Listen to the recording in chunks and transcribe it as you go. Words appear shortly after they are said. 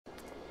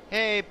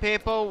Hey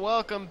people,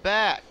 welcome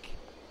back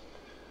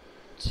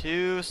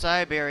to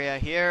Syberia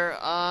here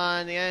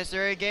on the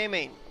Syberia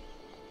Gaming.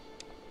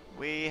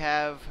 We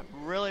have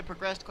really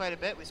progressed quite a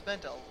bit. We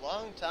spent a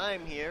long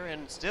time here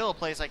in still a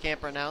place I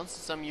can't pronounce,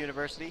 some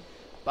university.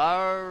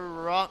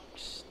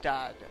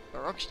 Barokstad,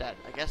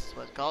 I guess is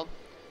what it's called.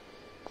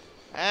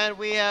 And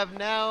we have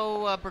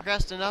now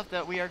progressed enough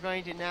that we are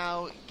going to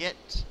now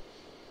get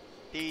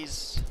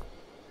these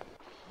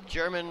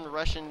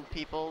German-Russian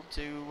people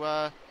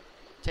to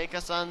take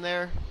us on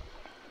their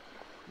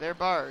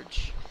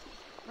barge,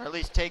 or at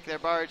least take their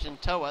barge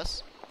and tow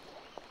us.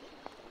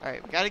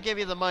 Alright, we gotta give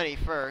you the money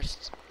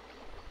first.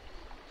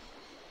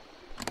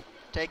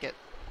 Take it.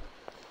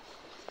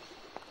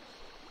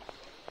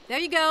 There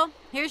you go.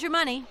 Here's your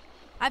money.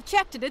 I've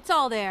checked it. It's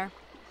all there.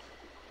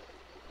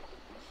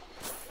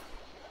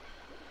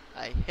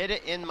 I hid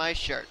it in my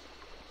shirt.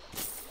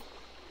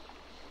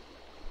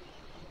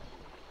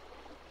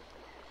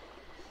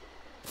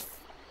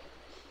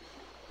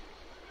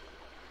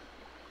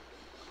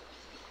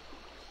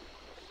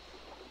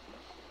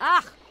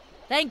 Ah,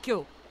 thank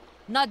you.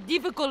 Not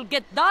difficult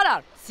get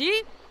dollar.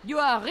 See? You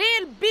are a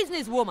real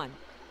businesswoman.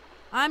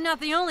 I'm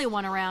not the only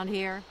one around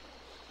here.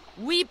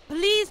 We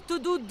pleased to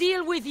do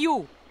deal with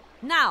you.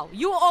 Now,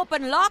 you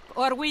open lock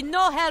or we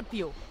no help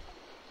you.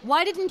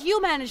 Why didn't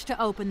you manage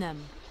to open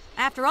them?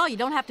 After all, you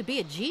don't have to be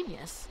a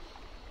genius.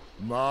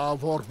 Ma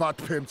vor wat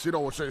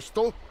pensiero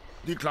esto?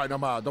 Di kleine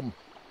madam.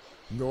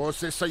 No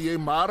se sai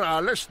mar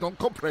alles non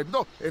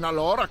comprendo en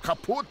allora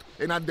kaput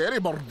en andere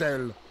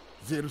bordel.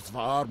 Zirs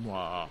war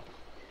moi.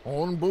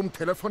 On boom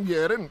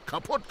telefonieren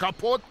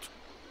kaput.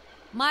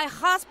 My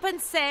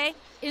husband say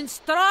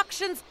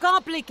instructions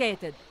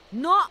complicated.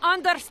 No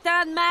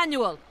understand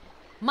manual.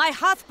 My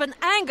husband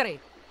angry.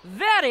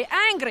 Very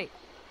angry.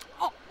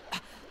 Oh,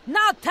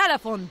 now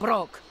telephone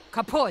broke.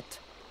 Kaput.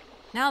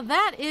 Now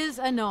that is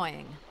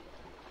annoying.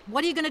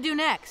 What are you going to do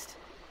next?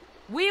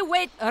 We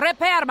wait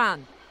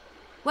repairman.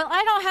 Well,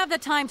 I don't have the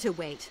time to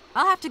wait.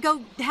 I'll have to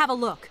go have a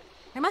look.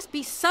 There must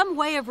be some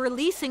way of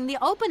releasing the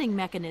opening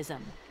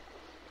mechanism.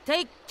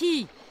 Take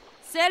key.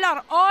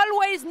 Sailor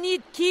always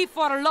need key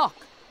for lock.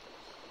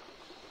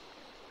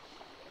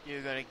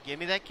 You gonna give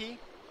me that key?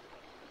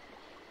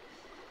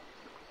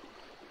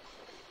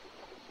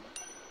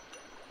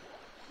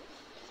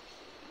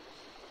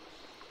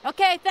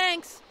 Okay,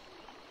 thanks.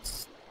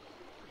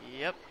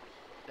 Yep.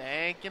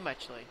 Thank you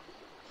muchly.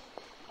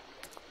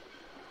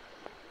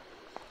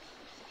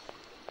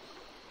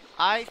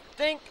 I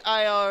think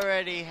I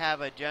already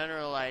have a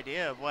general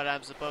idea of what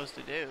I'm supposed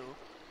to do.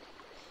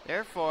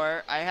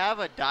 Therefore, I have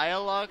a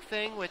dialogue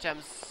thing which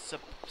I'm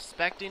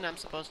suspecting I'm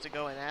supposed to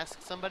go and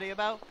ask somebody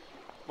about.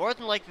 More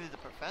than likely the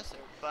professor,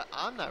 but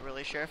I'm not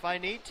really sure if I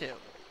need to.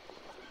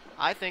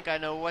 I think I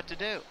know what to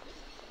do.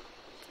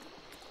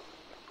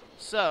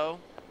 So,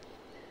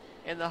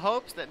 in the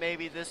hopes that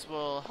maybe this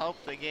will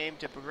help the game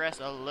to progress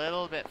a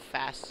little bit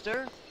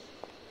faster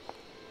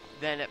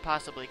than it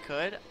possibly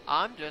could,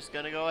 I'm just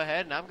going to go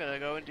ahead and I'm going to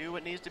go and do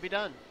what needs to be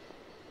done.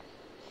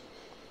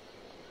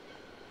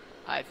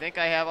 I think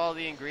I have all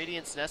the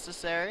ingredients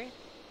necessary,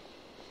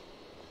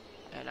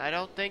 and I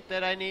don't think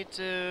that I need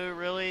to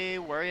really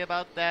worry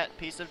about that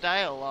piece of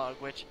dialogue,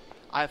 which,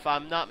 if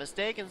I'm not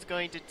mistaken, is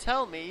going to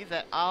tell me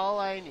that all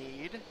I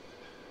need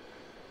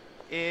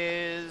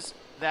is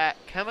that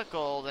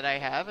chemical that I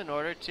have in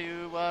order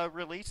to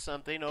release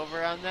something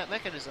over on that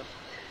mechanism.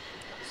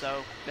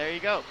 So, there you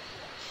go.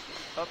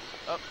 Up,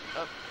 up,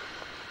 up.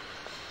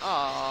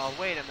 Oh,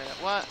 wait a minute.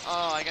 What?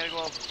 Oh, I gotta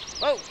go.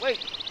 Oh, wait.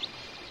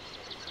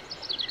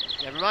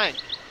 Never mind.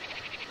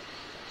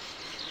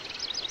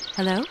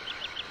 Hello?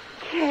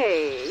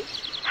 Hey,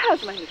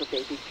 how's my little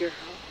baby girl?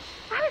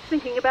 I was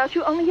thinking about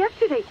you only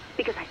yesterday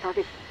because I saw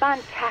this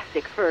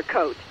fantastic fur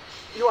coat.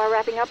 You are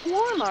wrapping up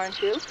warm,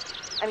 aren't you?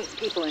 I mean,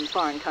 people in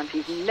foreign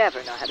countries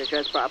never know how to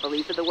dress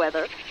properly for the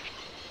weather.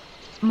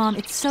 Mom,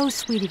 it's so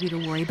sweet of you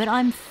to worry, but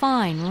I'm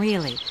fine,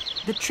 really.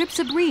 The trip's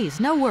a breeze,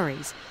 no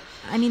worries.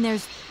 I mean,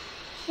 there's...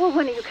 Well,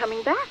 when are you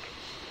coming back?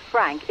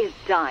 Frank is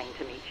dying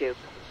to meet you.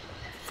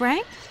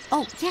 Frank?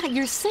 Oh, yeah,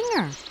 your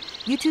singer.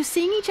 You two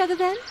seeing each other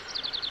then?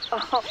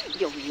 Oh,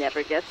 you'll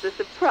never guess the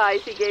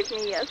surprise he gave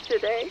me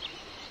yesterday.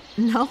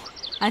 No,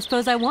 I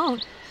suppose I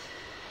won't.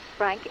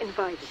 Frank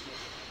invited me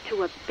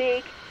to a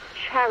big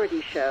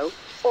charity show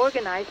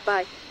organized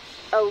by,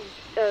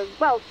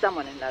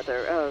 someone or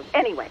another.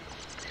 Anyway,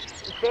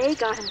 they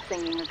got him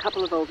singing a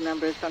couple of old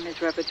numbers from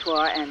his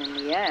repertoire, and in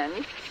the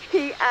end,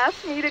 he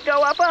asked me to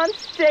go up on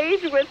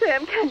stage with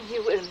him. Can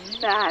you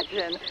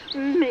imagine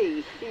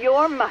me,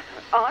 your mother,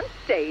 on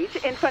stage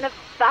in front of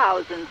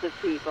thousands of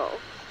people?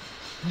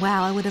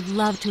 Wow, I would have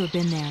loved to have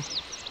been there.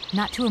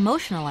 Not too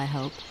emotional, I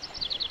hope.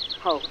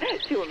 Oh,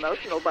 too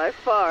emotional by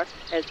far,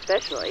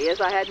 especially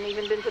as I hadn't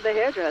even been to the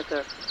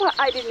hairdresser. Well,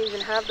 I didn't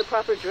even have the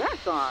proper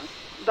dress on.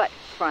 But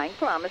Frank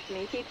promised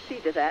me he'd see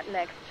to that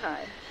next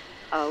time.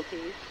 Oh,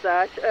 he's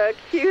such a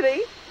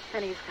cutie.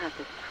 And he's got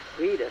the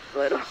sweetest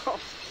little...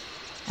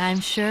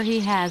 I'm sure he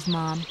has,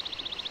 Mom.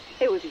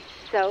 It would be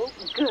so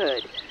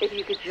good if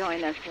you could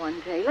join us one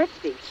day. Let's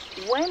see,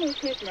 when is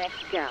his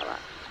next gala?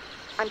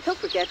 I'm so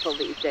forgetful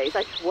these days.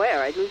 I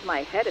swear I'd lose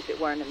my head if it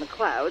weren't in the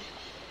clouds.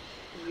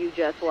 You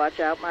just watch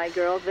out, my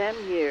girl. Them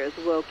years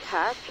will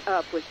catch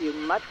up with you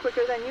much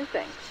quicker than you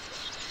think.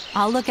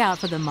 I'll look out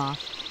for them, Ma.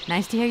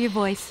 Nice to hear your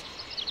voice.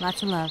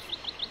 Lots of love.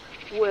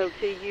 Well,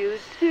 to you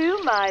too,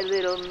 my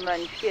little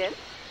munchkin.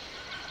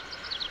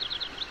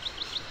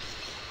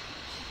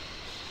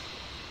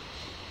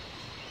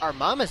 Our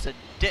mom is a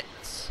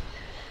ditz.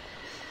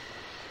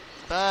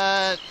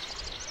 But,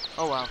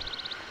 oh well.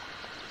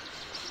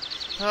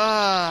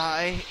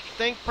 I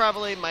think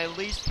probably my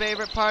least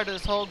favorite part of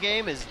this whole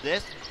game is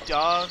this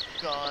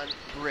doggone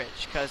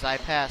bridge. Because I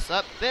pass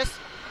up this,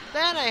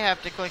 then I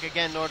have to click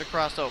again in order to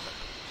cross over.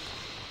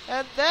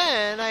 And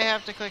then I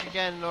have to click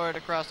again in order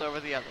to cross over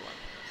the other one.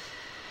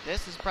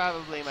 This is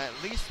probably my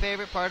least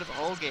favorite part of the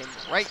whole game,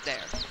 right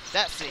there.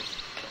 That scene.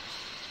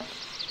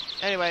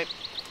 Anyway,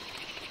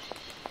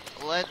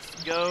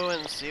 let's go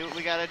and see what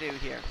we gotta do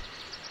here.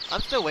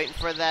 I'm still waiting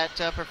for that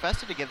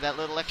professor to give that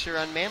little lecture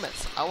on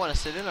mammoths. I want to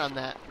sit in on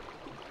that.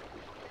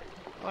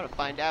 I want to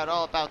find out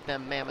all about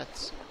them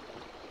mammoths.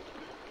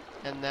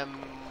 And them,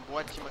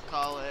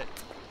 whatchamacallit,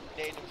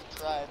 native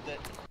tribe that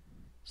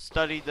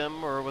studied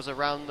them or was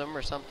around them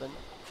or something.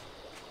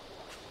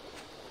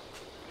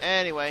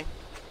 Anyway.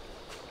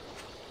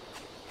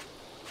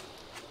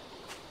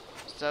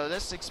 So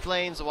this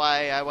explains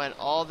why I went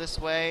all this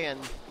way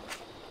and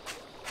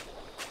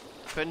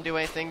couldn't do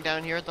anything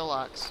down here at the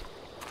locks.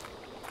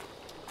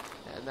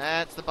 And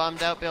that's the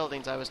bombed out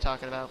buildings I was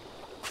talking about.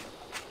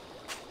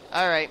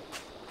 Alright.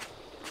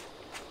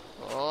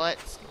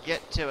 Let's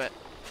get to it.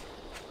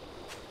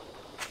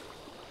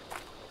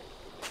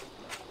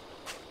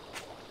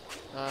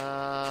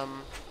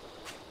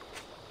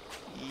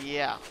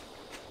 Yeah.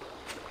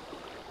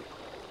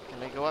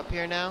 Can I go up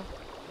here now?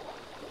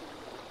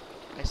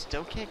 I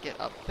still can't get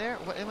up there?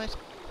 What am I...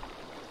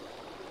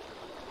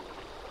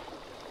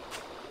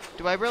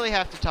 Do I really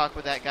have to talk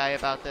with that guy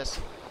about this?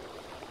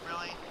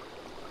 Really?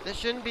 This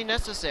shouldn't be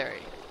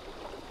necessary.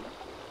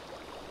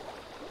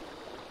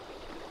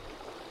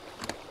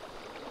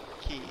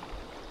 Key.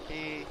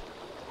 Key.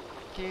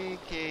 Key,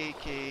 key,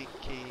 key,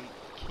 key,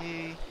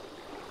 key.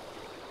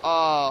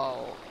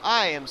 Oh,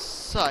 I am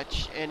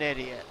such an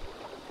idiot.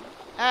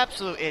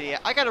 Absolute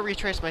idiot. I gotta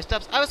retrace my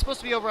steps. I was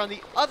supposed to be over on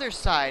the other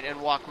side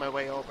and walk my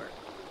way over.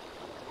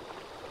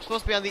 I'm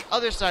supposed to be on the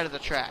other side of the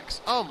tracks.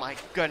 Oh my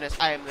goodness,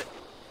 I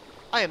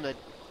am the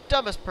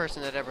dumbest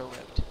person that ever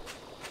lived.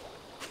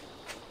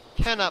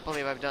 Cannot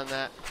believe I've done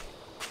that.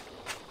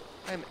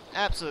 I'm an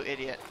absolute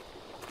idiot.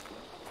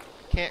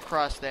 Can't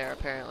cross there,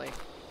 apparently.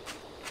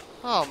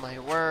 Oh my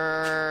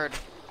word.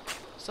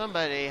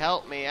 Somebody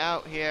help me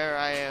out here.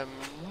 I am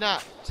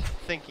not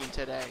thinking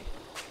today.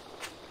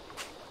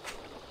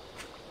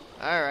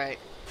 Alright.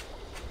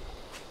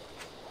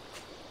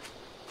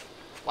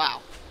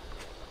 Wow.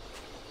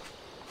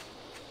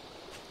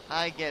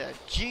 I get a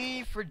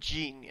G for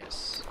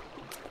genius.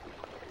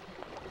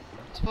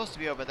 It's supposed to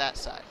be over that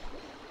side.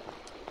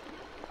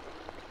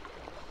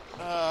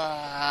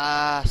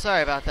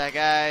 Sorry about that,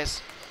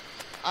 guys.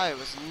 I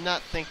was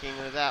not thinking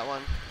of that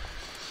one.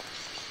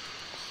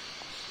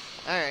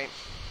 Alright.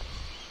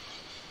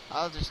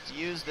 I'll just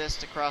use this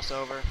to cross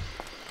over.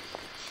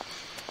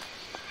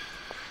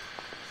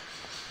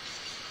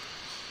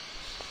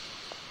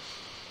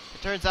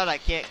 It turns out I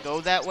can't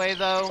go that way,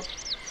 though.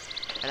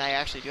 And I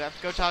actually do have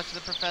to go talk to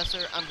the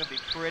professor. I'm going to be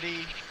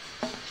pretty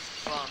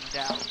bummed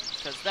out.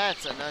 Because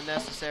that's an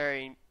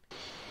unnecessary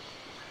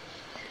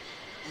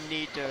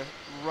need to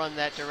run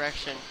that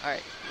direction.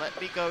 Alright, let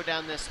me go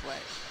down this way.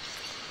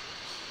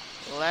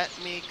 Let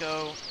me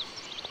go.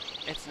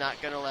 It's not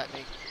going to let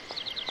me.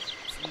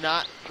 It's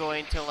not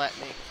going to let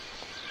me.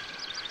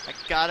 I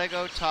gotta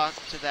go talk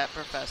to that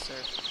professor.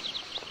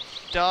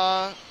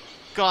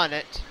 Doggone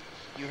it.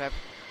 You have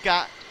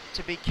got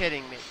to be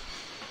kidding me.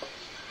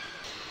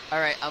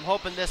 Alright, I'm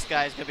hoping this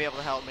guy's gonna be able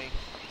to help me.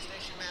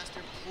 Station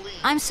Master, please.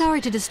 I'm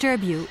sorry to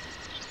disturb you.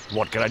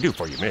 What can I do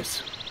for you,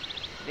 miss?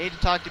 I need to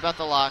talk to you about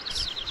the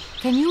locks.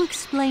 Can you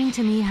explain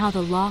to me how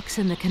the locks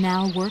in the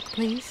canal work,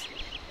 please?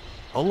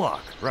 A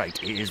lock,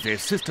 right, is a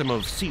system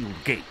of sealed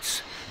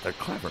gates. They're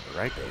clever,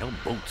 right? They help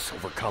boats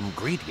overcome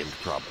gradient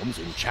problems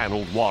in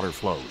channeled water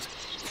flows.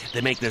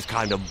 They make this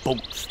kind of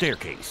boat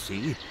staircase,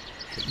 see?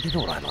 You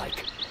know what I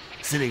like?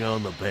 Sitting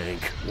on the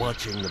bank,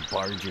 watching the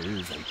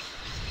barges and...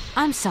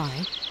 I'm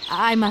sorry.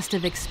 I must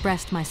have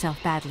expressed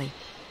myself badly.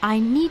 I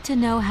need to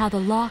know how the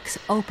locks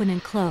open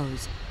and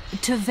close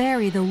to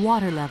vary the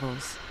water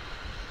levels.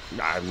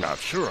 I'm not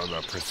sure of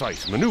the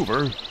precise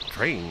maneuver.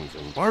 Trains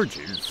and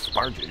barges,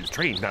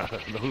 trains, now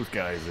those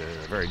guys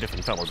are very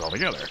different fellows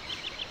altogether.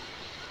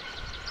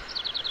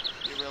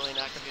 You're really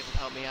not gonna be able to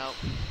help me out.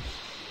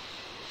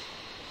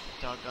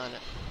 Doggone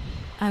it.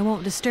 I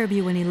won't disturb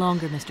you any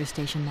longer, Mr.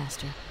 Station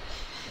Master.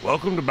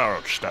 Welcome to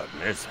Barockstadt,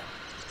 miss.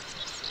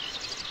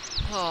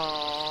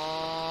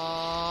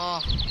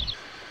 Aww.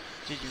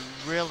 Did you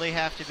really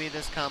have to be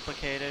this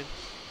complicated?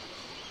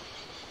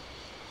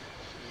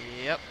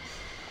 Yep.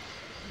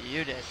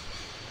 You did.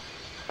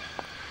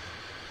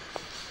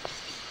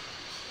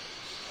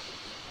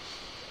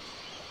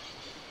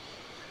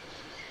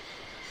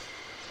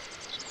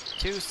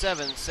 Two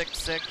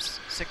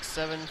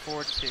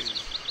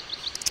 766-6742.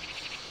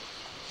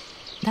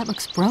 That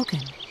looks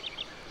broken.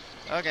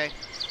 Okay.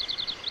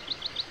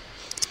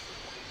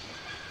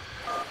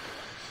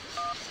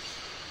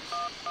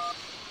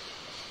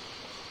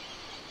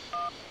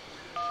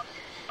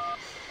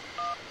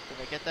 Did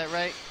I get that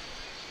right?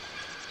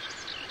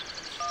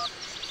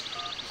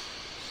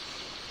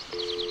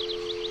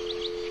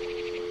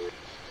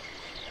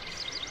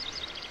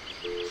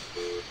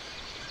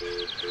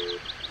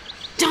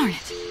 Darn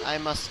it! I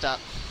must stop.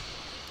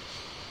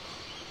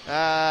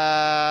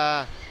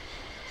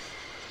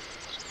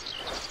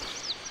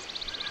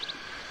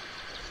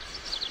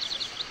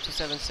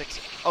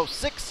 276. Oh,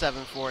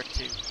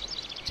 6742.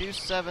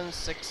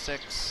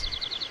 2766.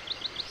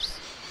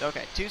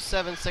 Okay,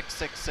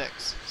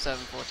 27666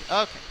 742.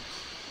 Okay,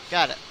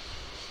 got it.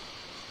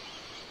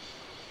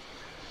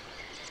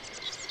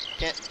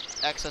 Can't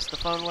access the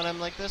phone when I'm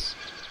like this?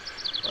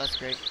 Well, that's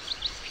great.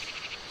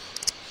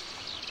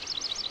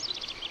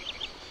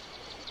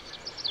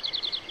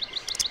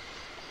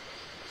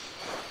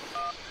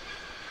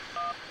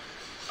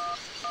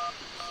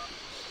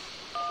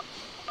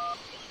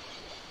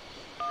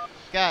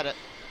 Got it.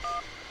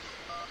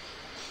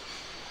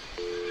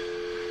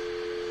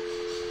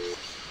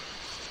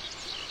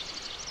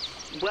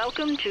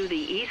 Welcome to the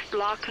East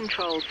Block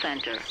Control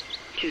Center.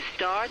 To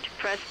start,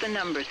 press the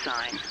number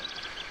sign.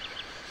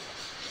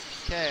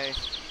 Okay.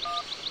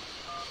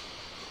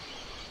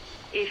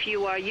 If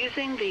you are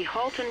using the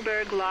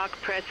Haltenberg lock,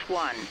 press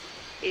 1.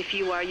 If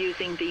you are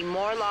using the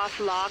Morloff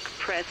lock,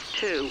 press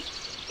 2.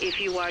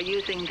 If you are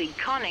using the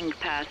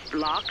Koningpass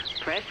lock,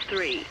 press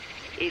 3.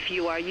 If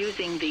you are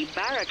using the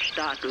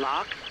Barrackstadt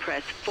lock,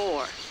 press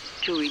 4.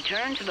 To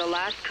return to the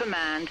last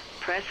command,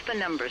 press the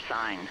number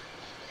sign.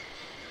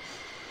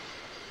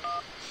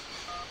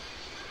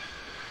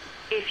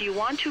 If you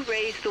want to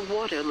raise the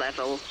water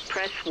level,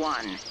 press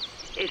 1.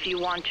 If you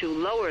want to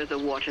lower the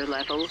water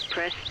level,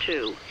 press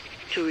 2.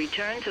 To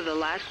return to the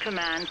last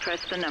command,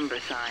 press the number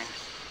sign.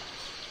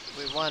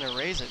 We want to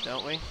raise it,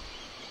 don't we?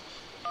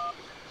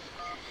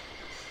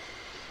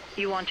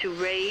 You want to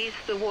raise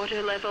the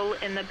water level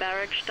in the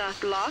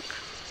Barrackstadt lock?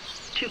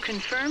 To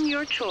confirm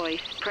your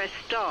choice, press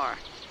star.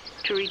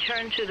 To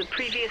return to the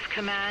previous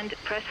command,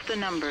 press the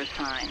number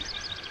sign.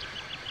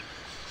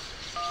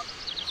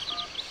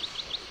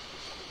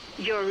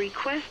 Your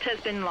request has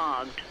been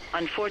logged.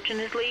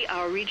 Unfortunately,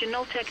 our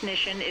regional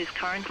technician is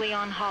currently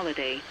on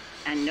holiday,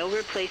 and no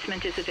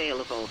replacement is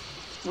available.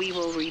 We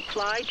will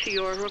reply to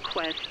your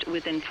request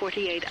within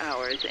 48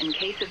 hours. In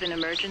case of an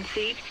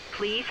emergency,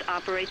 please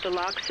operate the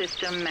lock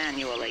system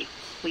manually.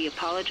 We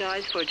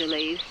apologize for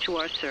delays to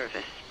our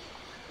service.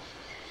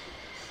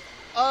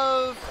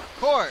 Of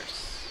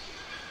course.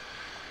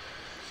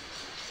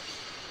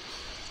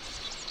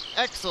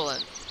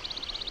 Excellent.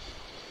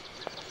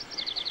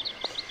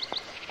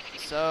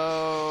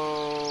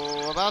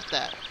 So, about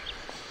that.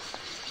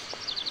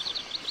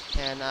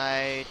 Can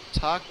I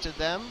talk to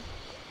them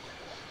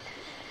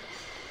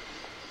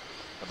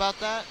about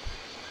that?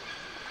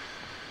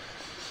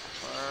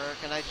 Or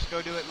can I just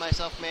go do it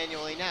myself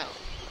manually now?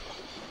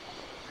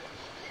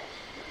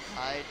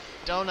 I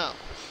don't know.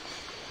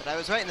 But I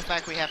was right in the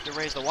fact we have to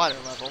raise the water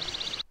level.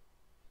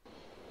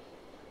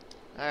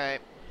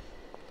 Alright.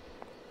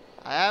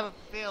 I have a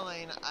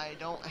feeling I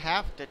don't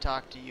have to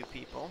talk to you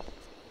people.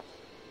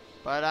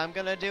 But I'm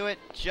gonna do it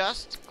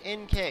just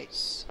in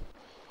case.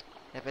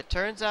 If it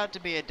turns out to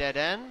be a dead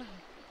end, I'm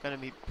gonna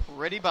be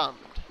pretty bummed.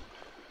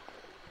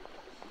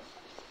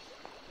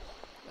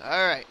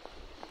 Alright.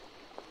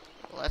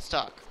 Let's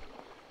talk.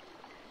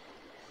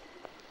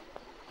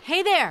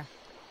 Hey there!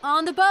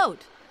 On the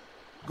boat!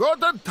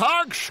 Guten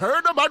Tag,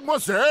 schöne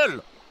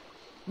Mademoiselle.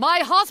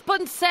 My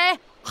husband say,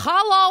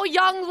 hello,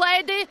 young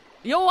lady!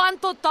 You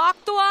want to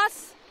talk to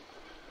us?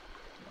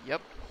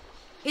 Yep.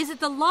 Is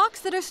it the locks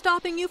that are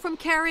stopping you from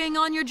carrying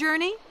on your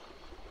journey?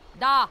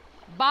 Da,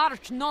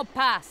 barge no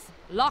pass.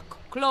 Lock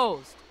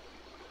closed.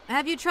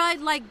 Have you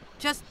tried,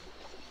 just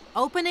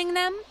opening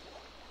them?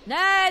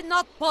 Nah,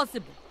 not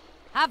possible.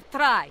 Have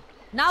try.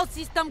 Now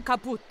system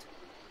kaput.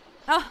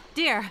 Oh,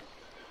 dear.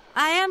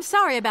 I am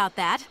sorry about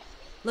that.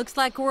 Looks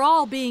like we're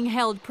all being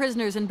held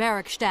prisoners in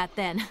Barrackstadt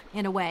then,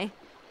 in a way.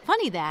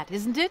 Funny that,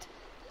 isn't it?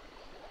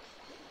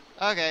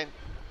 Okay.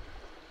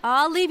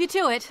 I'll leave you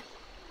to it.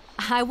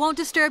 I won't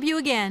disturb you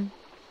again.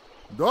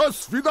 До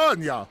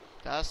свидания.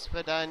 Das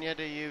Vidania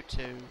to you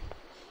too.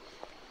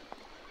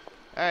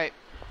 Alright.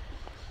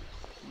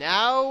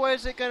 Now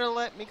is it gonna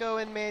let me go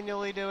and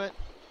manually do it?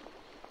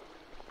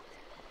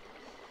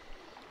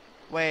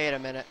 Wait a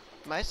minute.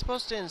 Am I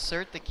supposed to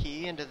insert the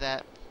key into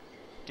that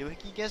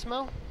doohickey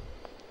gizmo?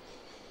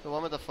 The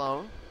one with the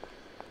phone?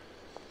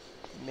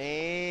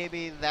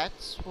 Maybe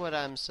that's what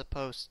I'm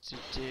supposed to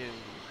do.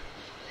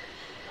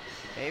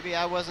 Maybe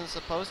I wasn't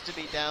supposed to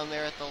be down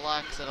there at the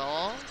locks at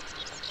all?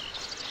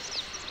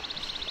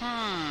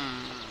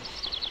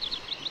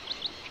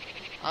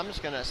 I'm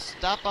just gonna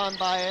stop on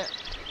by it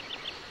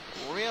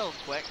real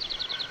quick.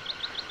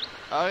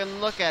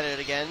 And look at it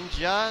again,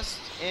 just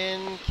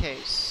in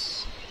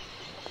case.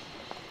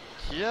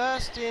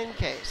 Just in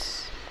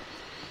case.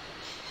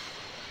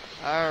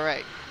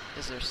 Alright.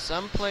 Is there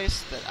some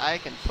place that I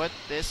can put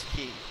this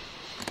key?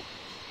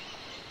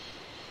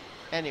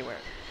 Anywhere.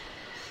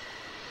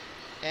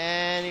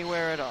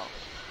 Anywhere at all.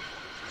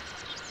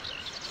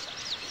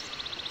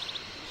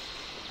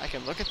 I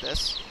can look at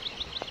this.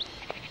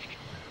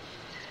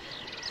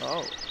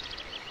 Oh.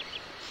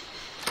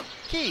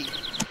 Key!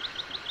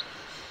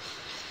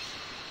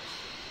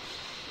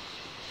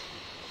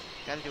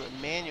 Gotta do it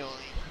manually.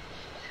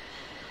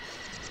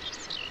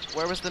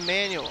 Where was the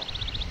manual?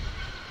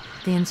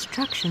 The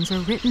instructions are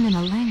written in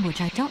a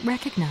language I don't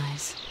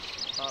recognize.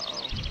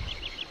 Uh-oh.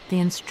 The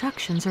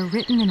instructions are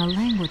written in a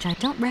language I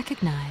don't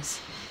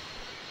recognize.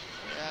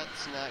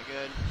 That's not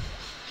good.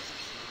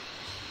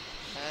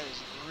 That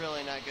is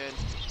really not good.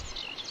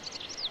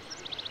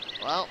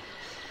 Well,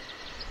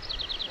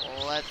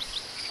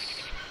 let's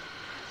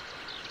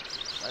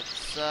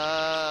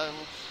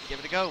give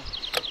it a go.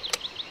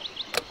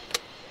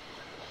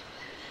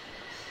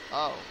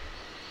 Oh.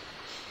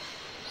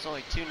 It's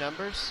only 2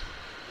 numbers?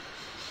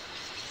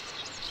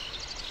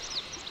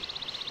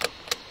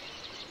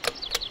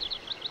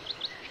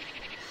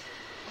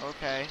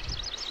 Okay.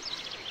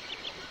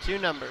 2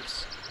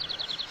 numbers.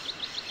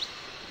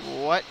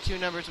 What 2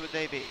 numbers would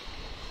they be?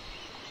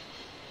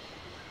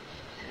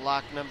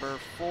 Lock number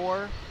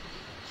 4.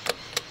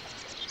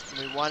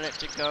 We want it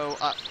to go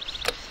up.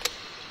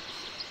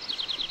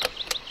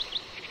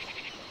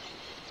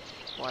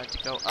 Want it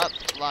to go up.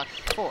 Lock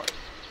 4.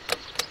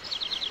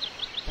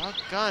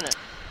 Doggone it.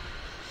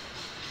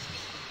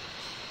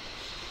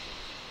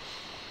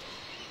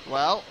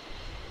 Well.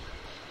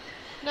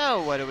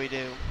 Now what do we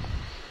do?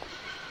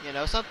 You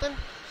know something?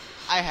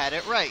 I had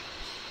it right.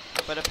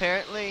 But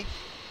apparently,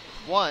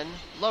 1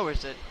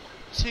 lowers it.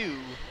 2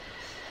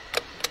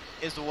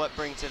 is what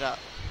brings it up.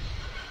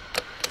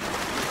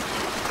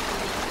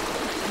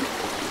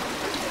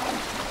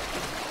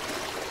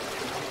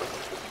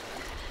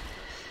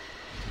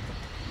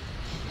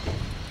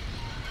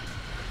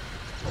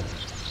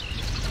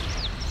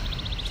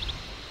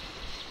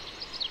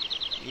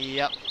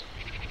 Yep.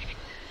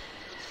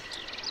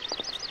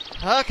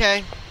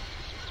 Okay.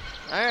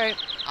 Alright.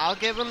 I'll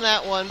give him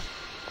that one.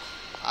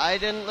 I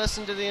didn't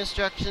listen to the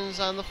instructions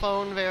on the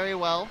phone very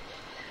well.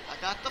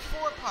 I got the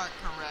 4 part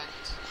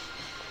correct.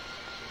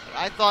 But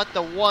I thought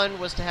the 1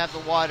 was to have the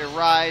water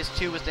rise,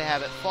 2 was to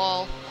have it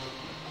fall.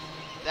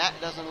 That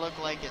doesn't look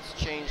like it's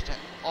changed at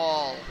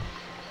all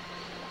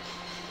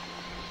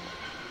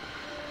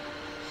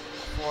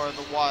for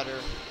the water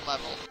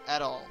level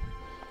at all.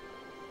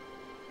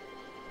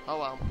 Oh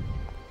well.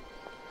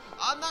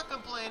 I'm not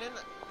complaining.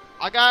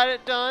 I got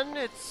it done.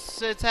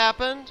 It's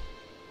happened.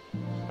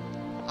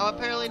 I'm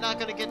apparently not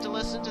going to get to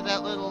listen to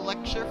that little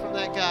lecture from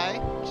that guy,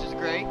 which is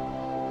great.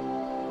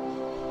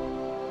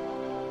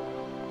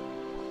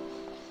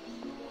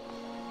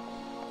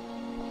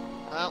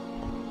 Well,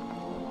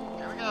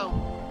 here we go.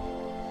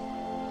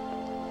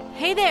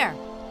 Hey there,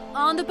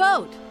 on the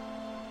boat.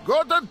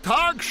 Guten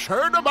Tag,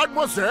 schöne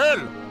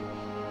Mademoiselle.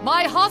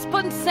 My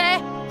husband say,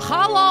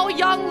 hello,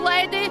 young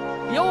lady.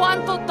 You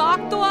want to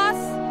talk to us?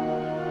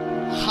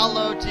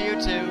 Hello to you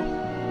too.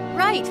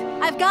 Right,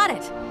 I've got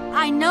it.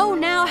 I know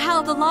now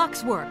how the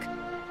locks work.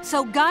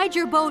 So guide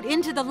your boat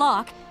into the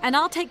lock, and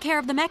I'll take care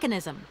of the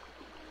mechanism.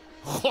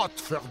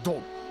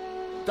 Godverdomme.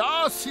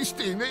 Das ist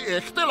eine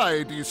echte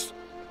Ladies.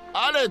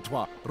 Alle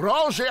etwa,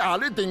 range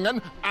alle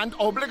Dingen and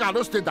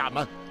obligados de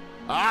dame.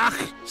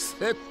 Ach,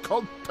 set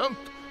content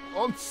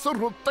und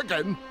zurück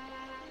again.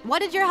 What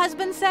did your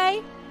husband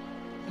say?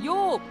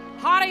 You,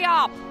 hurry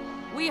up.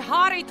 We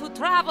hurry to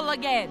travel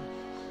again.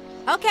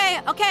 Okay.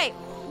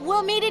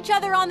 We'll meet each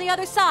other on the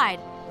other side.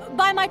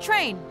 By my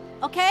train,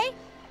 okay?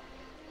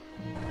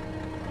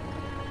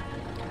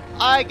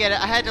 I get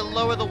it. I had to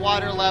lower the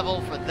water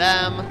level for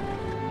them.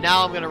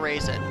 Now I'm going to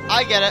raise it.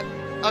 I get it.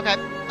 Okay.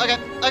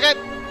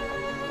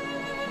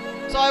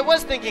 So I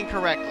was thinking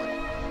correctly.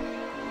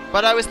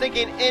 But I was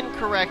thinking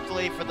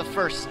incorrectly for the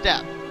first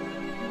step.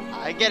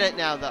 I get it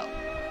now, though.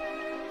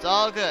 It's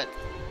all good.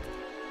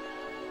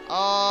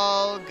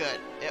 All good.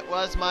 It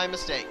was my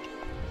mistake.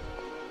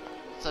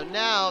 So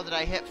now that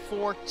I hit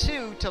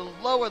 4-2 to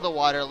lower the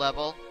water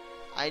level,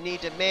 I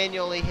need to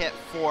manually hit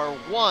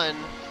 4-1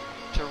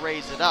 to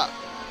raise it up.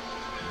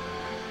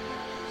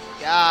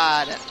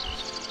 Got it.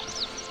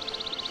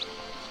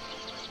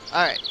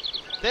 Alright.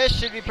 This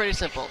should be pretty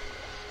simple.